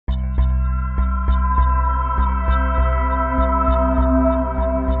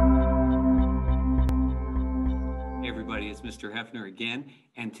Mr. Hefner again,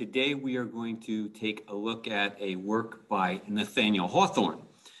 and today we are going to take a look at a work by Nathaniel Hawthorne.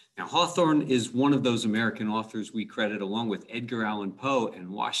 Now, Hawthorne is one of those American authors we credit, along with Edgar Allan Poe and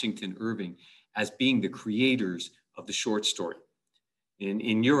Washington Irving, as being the creators of the short story.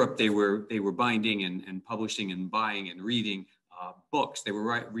 In Europe, they were binding and publishing and buying and reading books. They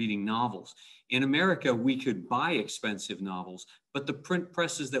were reading novels. In America, we could buy expensive novels, but the print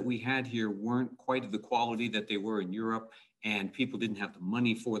presses that we had here weren't quite of the quality that they were in Europe, and people didn't have the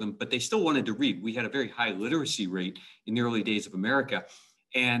money for them, but they still wanted to read. We had a very high literacy rate in the early days of America.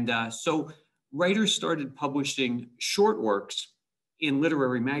 And so writers started publishing short works in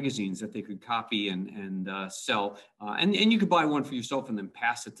literary magazines that they could copy and sell. And you could buy one for yourself and then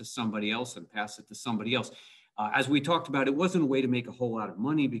pass it to somebody else and pass it to somebody else. As we talked about, it wasn't a way to make a whole lot of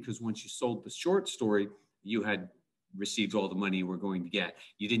money, because once you sold the short story, you had received all the money you were going to get.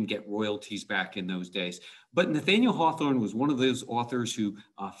 You didn't get royalties back in those days. But Nathaniel Hawthorne was one of those authors who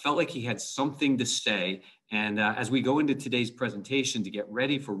felt like he had something to say. And as we go into today's presentation to get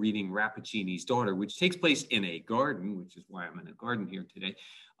ready for reading Rappaccini's Daughter, which takes place in a garden, which is why I'm in a garden here today,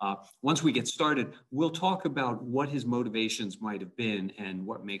 once we get started, we'll talk about what his motivations might have been and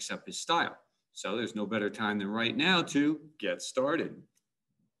what makes up his style. So there's no better time than right now to get started.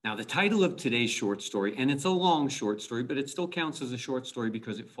 Now, the title of today's short story, and it's a long short story, but it still counts as a short story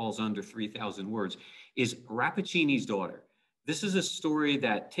because it falls under 3,000 words, is Rappaccini's Daughter. This is a story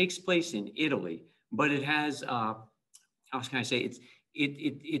that takes place in Italy, but it has, how can I say,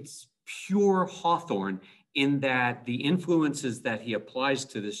 it's pure Hawthorne in that the influences that he applies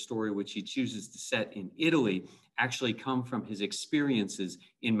to this story, which he chooses to set in Italy, actually come from his experiences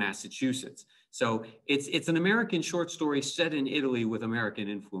in Massachusetts. So it's an American short story set in Italy with American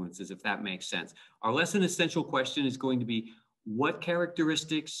influences, if that makes sense. Our lesson essential question is going to be, what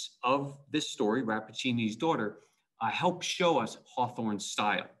characteristics of this story, Rappaccini's Daughter, help show us Hawthorne's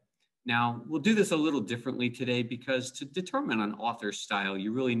style? Now, we'll do this a little differently today, because to determine an author's style,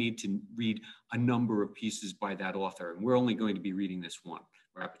 you really need to read a number of pieces by that author. And we're only going to be reading this one,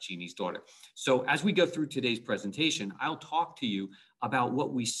 Rappaccini's Daughter. So as we go through today's presentation, I'll talk to you about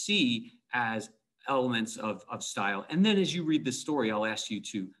what we see as elements of style. And then as you read the story, I'll ask you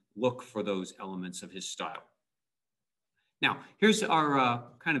to look for those elements of his style. Now, here's our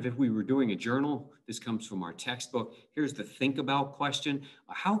kind of, if we were doing a journal, this comes from our textbook. Here's the think about question.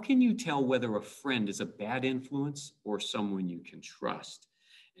 How can you tell whether a friend is a bad influence or someone you can trust?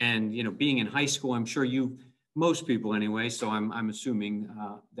 And, you know, being in high school, I'm sure most people anyway, so I'm assuming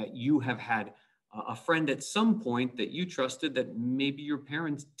that you have had a friend at some point that you trusted that maybe your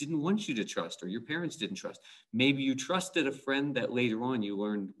parents didn't want you to trust, or your parents didn't trust. Maybe you trusted a friend that later on you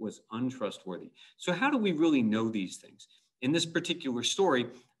learned was untrustworthy. So how do we really know these things? In this particular story,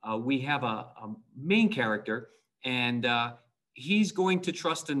 we have a main character, and he's going to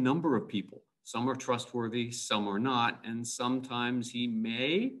trust a number of people. Some are trustworthy, some are not, and sometimes he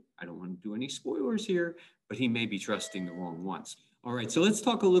may, I don't want to do any spoilers here, but he may be trusting the wrong ones. All right, so let's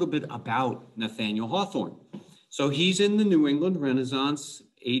talk a little bit about Nathaniel Hawthorne. So he's in the New England Renaissance,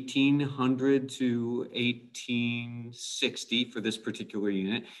 1800 to 1860 for this particular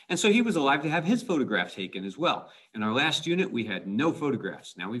unit. And so he was alive to have his photograph taken as well. In our last unit, we had no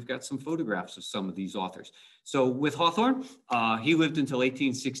photographs. Now we've got some photographs of some of these authors. So with Hawthorne, he lived until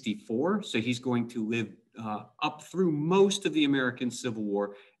 1864. So he's going to live up through most of the American Civil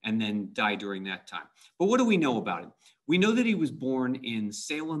War and then die during that time. But what do we know about him? We know that he was born in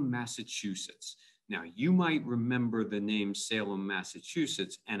Salem, Massachusetts. Now, you might remember the name Salem,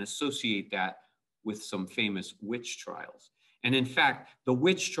 Massachusetts, and associate that with some famous witch trials. And in fact, the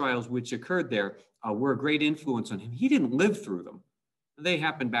witch trials which occurred there were a great influence on him. He didn't live through them. They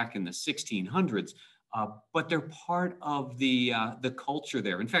happened back in the 1600s, but they're part of the culture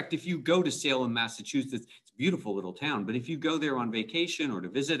there. In fact, if you go to Salem, Massachusetts, it's a beautiful little town, but if you go there on vacation or to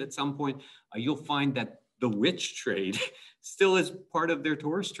visit at some point, you'll find that the witch trade still is part of their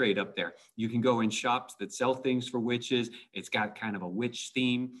tourist trade up there. You can go in shops that sell things for witches. It's got kind of a witch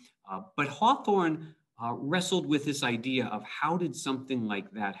theme. But Hawthorne wrestled with this idea of, how did something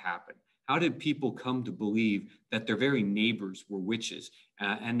like that happen? How did people come to believe that their very neighbors were witches,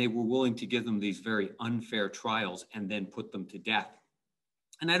 and they were willing to give them these very unfair trials and then put them to death?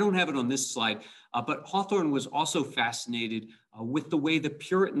 And I don't have it on this slide, but Hawthorne was also fascinated with the way the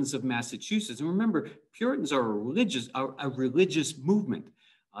Puritans of Massachusetts, and remember, Puritans are a religious movement.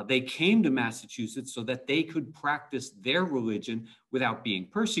 They came to Massachusetts so that they could practice their religion without being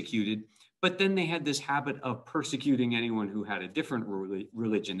persecuted, but then they had this habit of persecuting anyone who had a different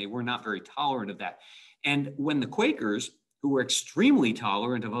religion. They were not very tolerant of that. And when the Quakers, who were extremely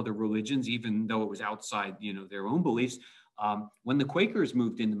tolerant of other religions, even though it was outside, their own beliefs, When the Quakers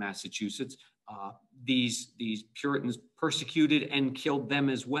moved into Massachusetts, these Puritans persecuted and killed them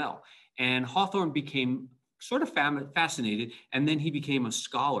as well. And Hawthorne became sort of fascinated, and then he became a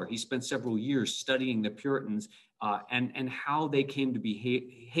scholar. He spent several years studying the Puritans and how they came to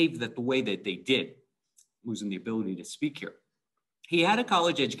behave the way that they did. Losing the ability to speak here. He had a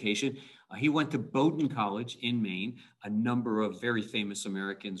college education. He went to Bowdoin College in Maine. A number of very famous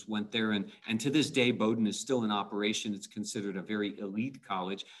Americans went there, and to this day, Bowdoin is still in operation. It's considered a very elite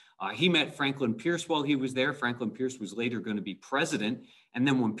college. He met Franklin Pierce while he was there. Franklin Pierce was later going to be president. And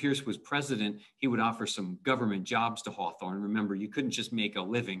then when Pierce was president, he would offer some government jobs to Hawthorne. Remember, you couldn't just make a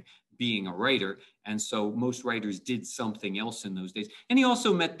living being a writer. And so most writers did something else in those days. And he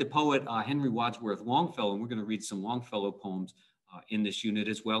also met the poet Henry Wadsworth Longfellow. And we're going to read some Longfellow poems in this unit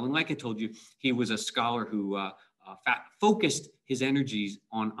as well. And like I told you, he was a scholar who focused his energies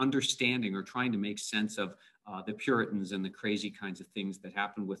on understanding or trying to make sense of the Puritans and the crazy kinds of things that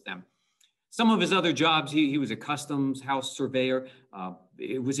happened with them. Some of his other jobs, he was a customs house surveyor.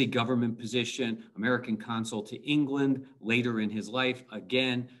 It was a government position, American consul to England later in his life.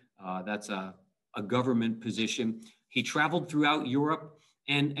 Again, that's a government position. He traveled throughout Europe.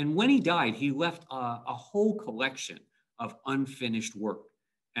 And when he died, he left a whole collection of unfinished work.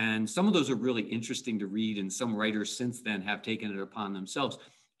 And some of those are really interesting to read. And some writers since then have taken it upon themselves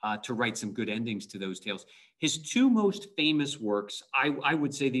to write some good endings to those tales. His two most famous works, I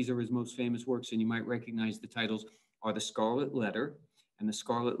would say these are his most famous works, and you might recognize the titles, are The Scarlet Letter. And The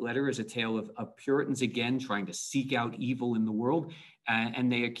Scarlet Letter is a tale of Puritans, again, trying to seek out evil in the world.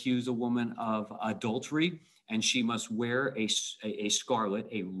 And they accuse a woman of adultery, and she must wear a scarlet,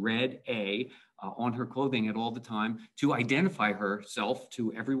 a red A, on her clothing at all the time to identify herself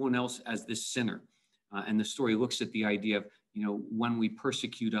to everyone else as this sinner. And the story looks at the idea of, when we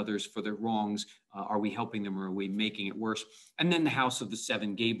persecute others for their wrongs, are we helping them or are we making it worse? And then The House of the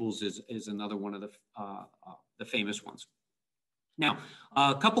Seven Gables is another one of the famous ones. Now,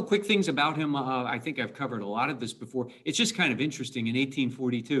 a couple quick things about him. I think I've covered a lot of this before. It's just kind of interesting. In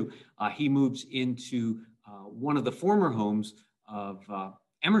 1842, he moves into one of the former homes of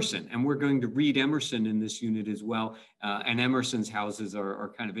Emerson, and we're going to read Emerson in this unit as well. And Emerson's houses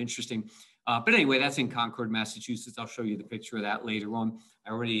are kind of interesting. But anyway, that's in Concord, Massachusetts. I'll show you the picture of that later on.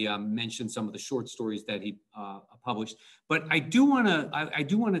 I already mentioned some of the short stories that he published, but I do want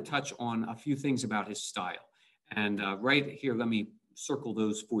to touch on a few things about his style. And right here, let me circle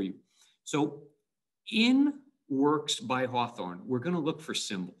those for you. So in works by Hawthorne, we're going to look for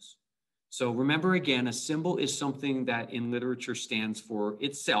symbols. So remember, again, a symbol is something that in literature stands for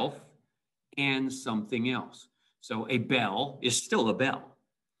itself and something else. So a bell is still a bell,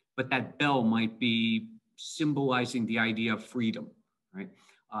 but that bell might be symbolizing the idea of freedom, right?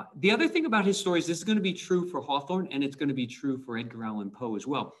 The other thing about his stories, this is going to be true for Hawthorne, and it's going to be true for Edgar Allan Poe as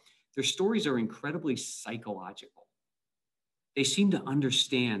well. Their stories are incredibly psychological. They seem to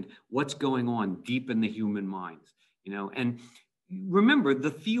understand what's going on deep in the human mind, and remember,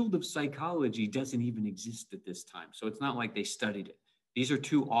 the field of psychology doesn't even exist at this time. So it's not like they studied it. These are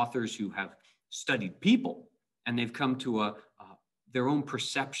two authors who have studied people, and they've come to their own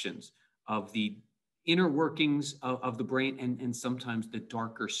perceptions of the inner workings of the brain and sometimes the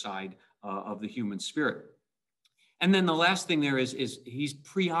darker side of the human spirit. And then the last thing there is he's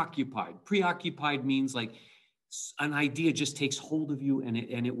preoccupied. Preoccupied means like an idea just takes hold of you and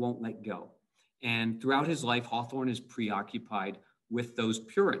it won't let go. And throughout his life, Hawthorne is preoccupied with those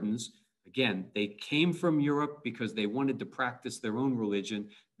Puritans. Again, they came from Europe because they wanted to practice their own religion.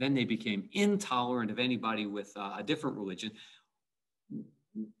 Then they became intolerant of anybody with a different religion.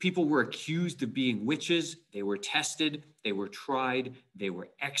 People were accused of being witches. They were tested. They were tried. They were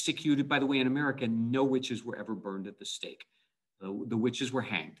executed. By the way, in America, no witches were ever burned at the stake. The witches were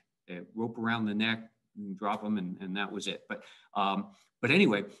hanged. They rope around the neck, and drop them, and that was it. But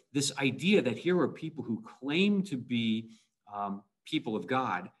anyway, this idea that here are people who claim to be people of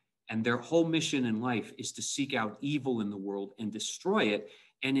God, and their whole mission in life is to seek out evil in the world and destroy it.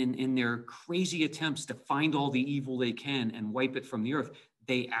 And in their crazy attempts to find all the evil they can and wipe it from the earth,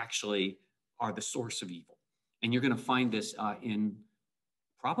 they actually are the source of evil. And you're going to find this in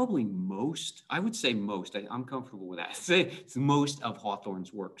probably most, I would say most, I'm comfortable with that. It's most of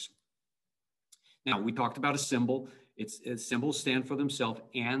Hawthorne's works. Now, we talked about a symbol. Symbols stand for themselves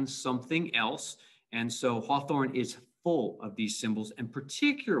and something else. And so Hawthorne is full of these symbols, and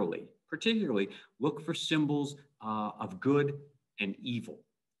particularly look for symbols of good and evil.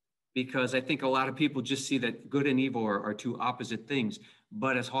 Because I think a lot of people just see that good and evil are two opposite things.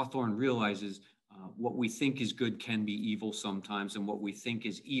 But as Hawthorne realizes, What we think is good can be evil sometimes, and what we think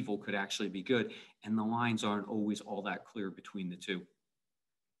is evil could actually be good. And the lines aren't always all that clear between the two.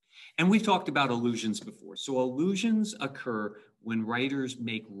 And we've talked about illusions before. So illusions occur when writers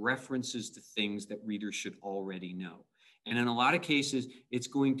make references to things that readers should already know. And in a lot of cases, it's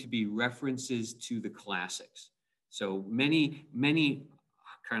going to be references to the classics. So many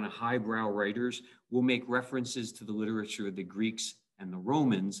kind of highbrow writers will make references to the literature of the Greeks and the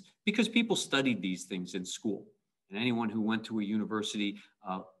Romans because people studied these things in school. And anyone who went to a university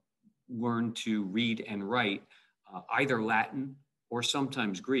learned to read and write either Latin or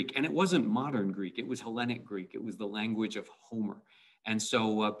sometimes Greek. And it wasn't modern Greek, it was Hellenic Greek. It was the language of Homer. And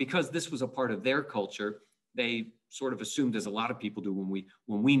so because this was a part of their culture, they sort of assumed, as a lot of people do,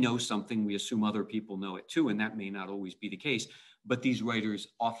 when we know something, we assume other people know it too, and that may not always be the case. But these writers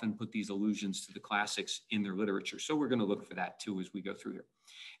often put these allusions to the classics in their literature. So we're going to look for that too as we go through here.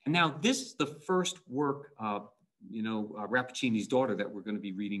 And now this is the first work, Rappaccini's Daughter, that we're going to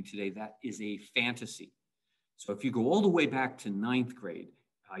be reading today. That is a fantasy. So if you go all the way back to 9th grade,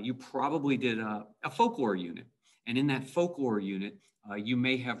 you probably did a folklore unit. And in that folklore unit, you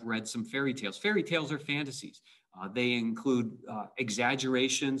may have read some fairy tales. Fairy tales are fantasies. They include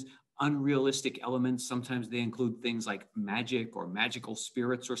exaggerations, unrealistic elements. Sometimes they include things like magic or magical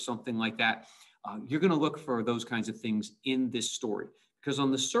spirits or something like that. You're going to look for those kinds of things in this story, because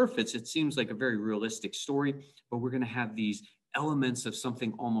on the surface, it seems like a very realistic story, but we're going to have these elements of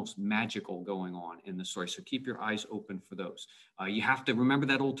something almost magical going on in the story. So keep your eyes open for those. You have to remember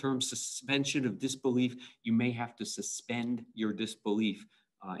that old term, suspension of disbelief. You may have to suspend your disbelief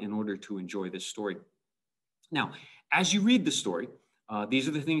in order to enjoy this story. Now, as you read the story, these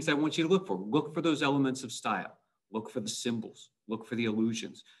are the things I want you to look for. Look for those elements of style. Look for the symbols. Look for the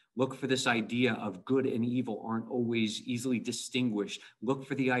allusions. Look for this idea of good and evil aren't always easily distinguished. Look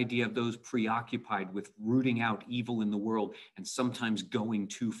for the idea of those preoccupied with rooting out evil in the world and sometimes going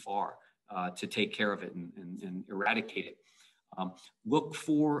too far to take care of it and eradicate it. Look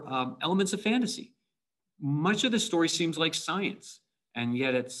for elements of fantasy. Much of the story seems like science. And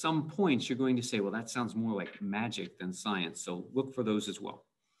yet at some points, you're going to say, well, that sounds more like magic than science. So look for those as well.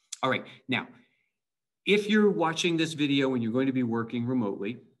 All right. Now, if you're watching this video and you're going to be working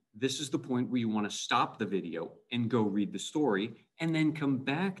remotely, this is the point where you want to stop the video and go read the story and then come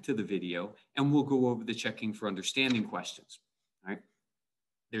back to the video and we'll go over the checking for understanding questions. All right.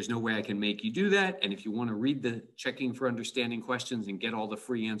 There's no way I can make you do that. And if you want to read the checking for understanding questions and get all the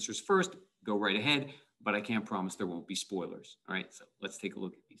free answers first, go right ahead. But I can't promise there won't be spoilers. All right, so let's take a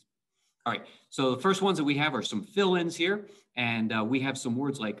look at these. All right, so the first ones that we have are some fill-ins here. And we have some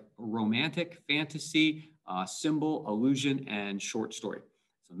words like romantic, fantasy, symbol, allusion, and short story.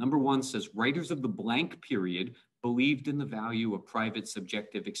 So number 1 says, writers of the blank period believed in the value of private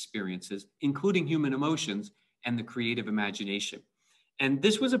subjective experiences, including human emotions and the creative imagination. And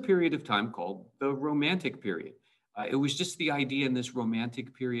this was a period of time called the Romantic period. It was just the idea in this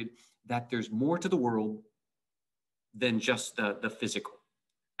Romantic period that there's more to the world than just the physical,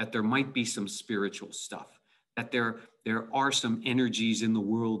 that there might be some spiritual stuff, that there are some energies in the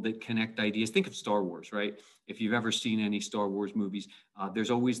world that connect ideas. Think of Star Wars, right? If you've ever seen any Star Wars movies,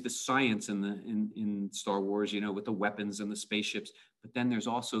 there's always the science in Star Wars, with the weapons and the spaceships. But then there's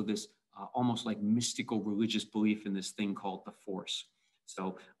also this almost like mystical religious belief in this thing called the Force.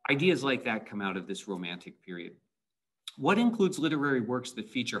 So ideas like that come out of this Romantic period. What includes literary works that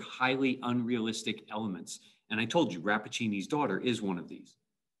feature highly unrealistic elements? And I told you, Rappaccini's Daughter is one of these.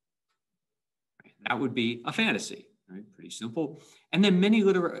 Right? That would be a fantasy, right? Pretty simple. And then many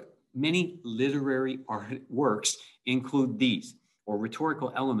literary art works include these, or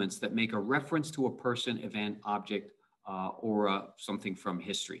rhetorical elements that make a reference to a person, event, object, or something from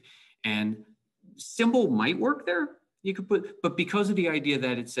history. And symbol might work there. You could put, but because of the idea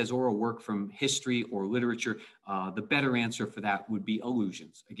that it says or a work from history or literature, the better answer for that would be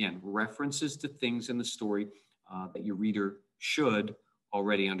allusions. Again, references to things in the story that your reader should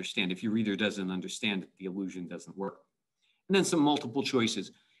already understand. If your reader doesn't understand it, the allusion doesn't work. And then some multiple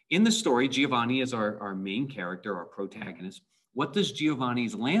choices. In the story, Giovanni is our main character, our protagonist. What does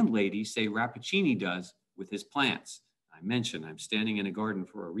Giovanni's landlady say Rappaccini does with his plants? I mentioned I'm standing in a garden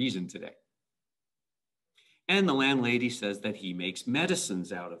for a reason today. And the landlady says that he makes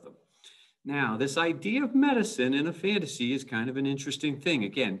medicines out of them. Now, this idea of medicine in a fantasy is kind of an interesting thing.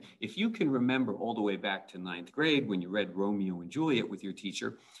 Again, if you can remember all the way back to 9th grade when you read Romeo and Juliet with your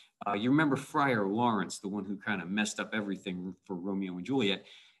teacher, you remember Friar Lawrence, the one who kind of messed up everything for Romeo and Juliet.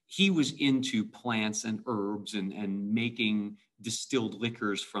 He was into plants and herbs and making distilled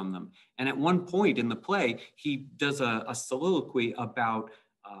liquors from them. And at one point in the play, he does a soliloquy about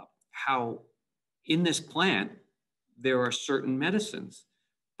how In this plant, there are certain medicines,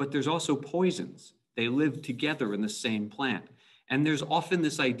 but there's also poisons. They live together in the same plant. And there's often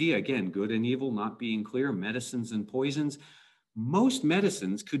this idea, again, good and evil not being clear, medicines and poisons. Most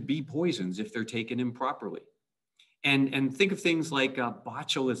medicines could be poisons if they're taken improperly. And think of things like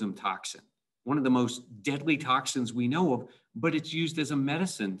botulism toxin, one of the most deadly toxins we know of, but it's used as a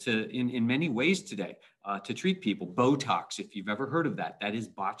medicine in many ways today to treat people. Botox, if you've ever heard of that, that is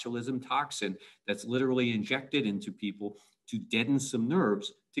botulism toxin that's literally injected into people to deaden some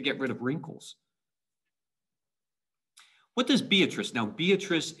nerves to get rid of wrinkles. What does Beatrice? Now,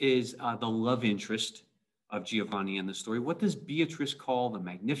 Beatrice is the love interest of Giovanni in the story. What does Beatrice call the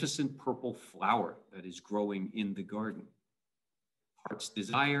magnificent purple flower that is growing in the garden? Heart's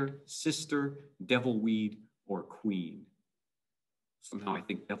desire, sister, devilweed, or queen. Somehow I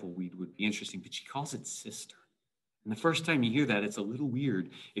think devilweed would be interesting, but she calls it sister. And the first time you hear that, it's a little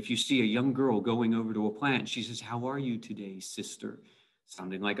weird. If you see a young girl going over to a plant, she says, "How are you today, sister?"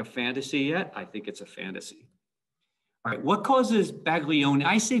 Sounding like a fantasy yet? I think it's a fantasy. All right, what causes Baglioni?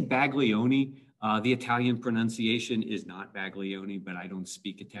 I say Baglioni. The Italian pronunciation is not Baglioni, but I don't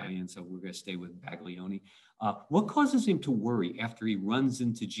speak Italian, so we're going to stay with Baglioni. What causes him to worry after he runs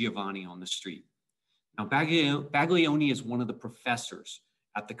into Giovanni on the street? Now, Baglioni is one of the professors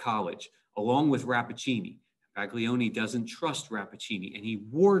at the college, along with Rappaccini. Baglioni doesn't trust Rappaccini, and he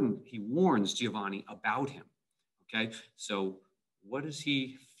warns Giovanni about him. Okay, so what does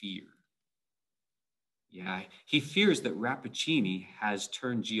he fear? Yeah, he fears that Rappaccini has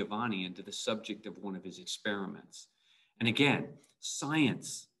turned Giovanni into the subject of one of his experiments. And again,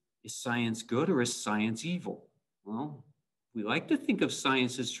 science. Is science good or is science evil? Well, we like to think of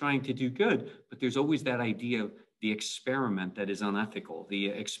science as trying to do good, but there's always that idea of the experiment that is unethical, the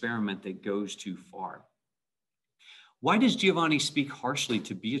experiment that goes too far. Why does Giovanni speak harshly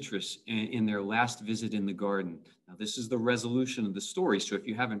to Beatrice in their last visit in the garden? Now, this is the resolution of the story, so if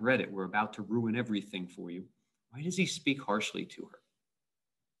you haven't read it, we're about to ruin everything for you. Why does he speak harshly to her?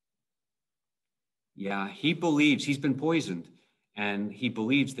 Yeah, he believes he's been poisoned, and he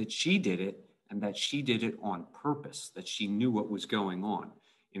believes that she did it, and that she did it on purpose, that she knew what was going on.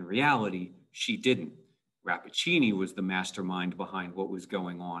 In reality, she didn't. Rappaccini was the mastermind behind what was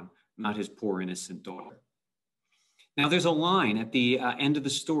going on, not his poor innocent daughter. Now, there's a line at the end of the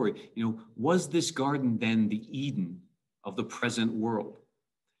story, was this garden then the Eden of the present world?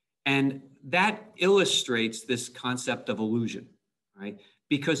 And that illustrates this concept of illusion, right?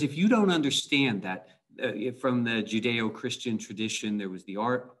 Because if you don't understand that from the Judeo-Christian tradition, there was the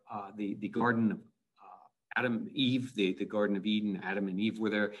garden of Adam, Eve, the Garden of Eden, Adam and Eve were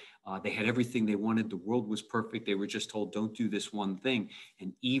there. They had everything they wanted. The world was perfect. They were just told, don't do this one thing.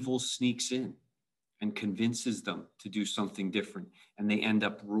 And evil sneaks in and convinces them to do something different. And they end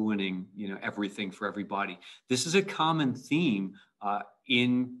up ruining, everything for everybody. This is a common theme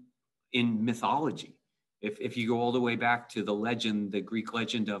in mythology. If you go all the way back to the Greek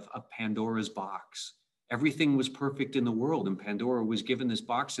legend of Pandora's box, everything was perfect in the world. And Pandora was given this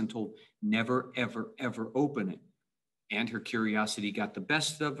box and told, never, ever, ever open it. And her curiosity got the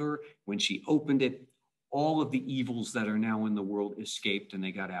best of her. When she opened it, all of the evils that are now in the world escaped and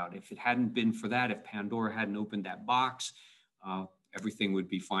they got out. If it hadn't been for that, if Pandora hadn't opened that box, everything would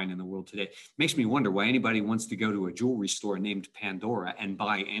be fine in the world today. Makes me wonder why anybody wants to go to a jewelry store named Pandora and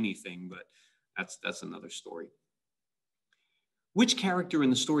buy anything, but that's another story. Which character in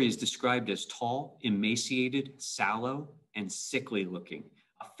the story is described as tall, emaciated, sallow, and sickly looking?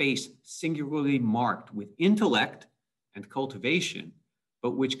 A face singularly marked with intellect and cultivation,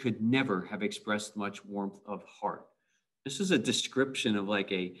 but which could never have expressed much warmth of heart. This is a description of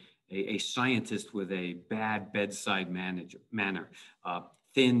like a scientist with a bad bedside manner.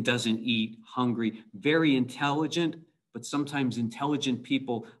 Thin, doesn't eat, hungry, very intelligent, but sometimes intelligent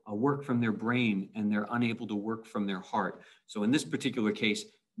people work from their brain and they're unable to work from their heart. So in this particular case,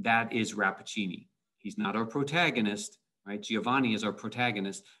 that is Rappaccini. He's not our protagonist, right? Giovanni is our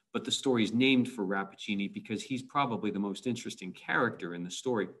protagonist, but the story is named for Rappaccini because he's probably the most interesting character in the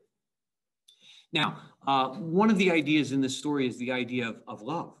story. Now, one of the ideas in this story is the idea of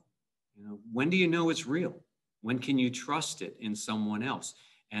love. When do you know it's real? When can you trust it in someone else?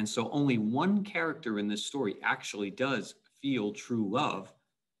 And so only one character in this story actually does feel true love,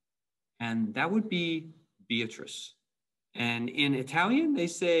 and that would be Beatrice. And in Italian, they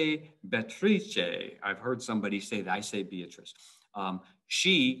say Beatrice. I've heard somebody say that. I say Beatrice.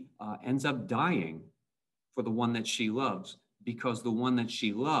 She ends up dying for the one that she loves because the one that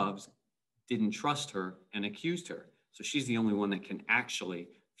she loves didn't trust her and accused her. So she's the only one that can actually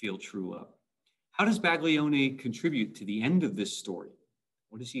feel true love. How does Baglioni contribute to the end of this story?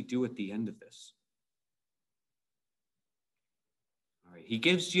 What does he do at the end of this? All right. He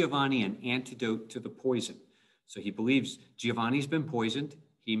gives Giovanni an antidote to the poison. So he believes Giovanni's been poisoned.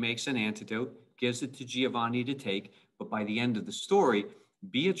 He makes an antidote, gives it to Giovanni to take, but by the end of the story,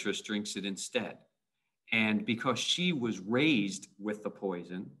 Beatrice drinks it instead. And because she was raised with the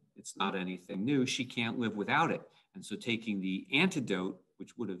poison, it's not anything new, she can't live without it. And so taking the antidote,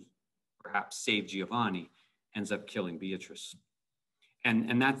 which would have perhaps saved Giovanni, ends up killing Beatrice.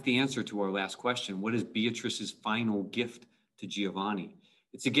 And that's the answer to our last question. What is Beatrice's final gift to Giovanni?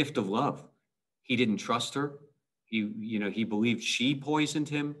 It's a gift of love. He didn't trust her. He believed she poisoned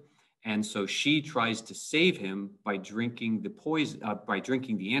him. And so she tries to save him by drinking the poison, by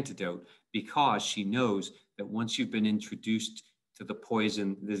drinking the antidote, because she knows that once you've been introduced to the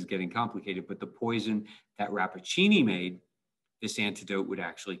poison, this is getting complicated, but the poison that Rappaccini made, this antidote would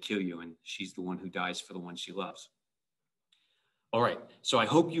actually kill you. And she's the one who dies for the one she loves. All right, so I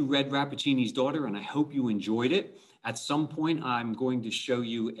hope you read Rappaccini's Daughter, and I hope you enjoyed it. At some point, I'm going to show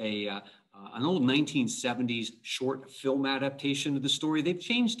you an old 1970s short film adaptation of the story. They've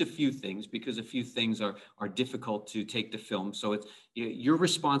changed a few things because a few things are difficult to take to film. So you're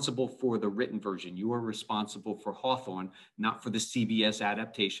responsible for the written version. You are responsible for Hawthorne, not for the CBS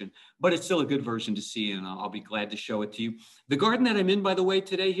adaptation, but it's still a good version to see, and I'll be glad to show it to you. The garden that I'm in, by the way,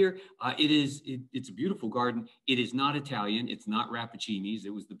 today here, it's a beautiful garden. It is not Italian. It's not Rappaccini's.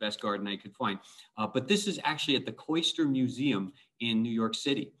 It was the best garden I could find. But this is actually at the Cloister Museum in New York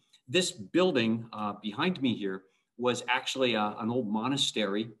City. This building behind me here was actually an old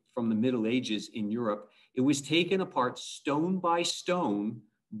monastery from the Middle Ages in Europe. It was taken apart stone by stone,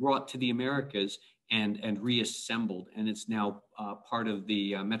 brought to the Americas, and reassembled. And it's now part of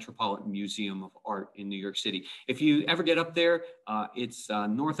the Metropolitan Museum of Art in New York City. If you ever get up there, it's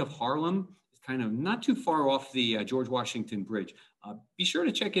north of Harlem. It's kind of not too far off the George Washington Bridge. Be sure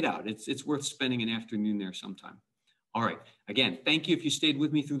to check it out. It's worth spending an afternoon there sometime. All right. Again, thank you if you stayed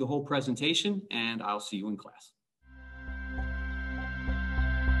with me through the whole presentation, and I'll see you in class.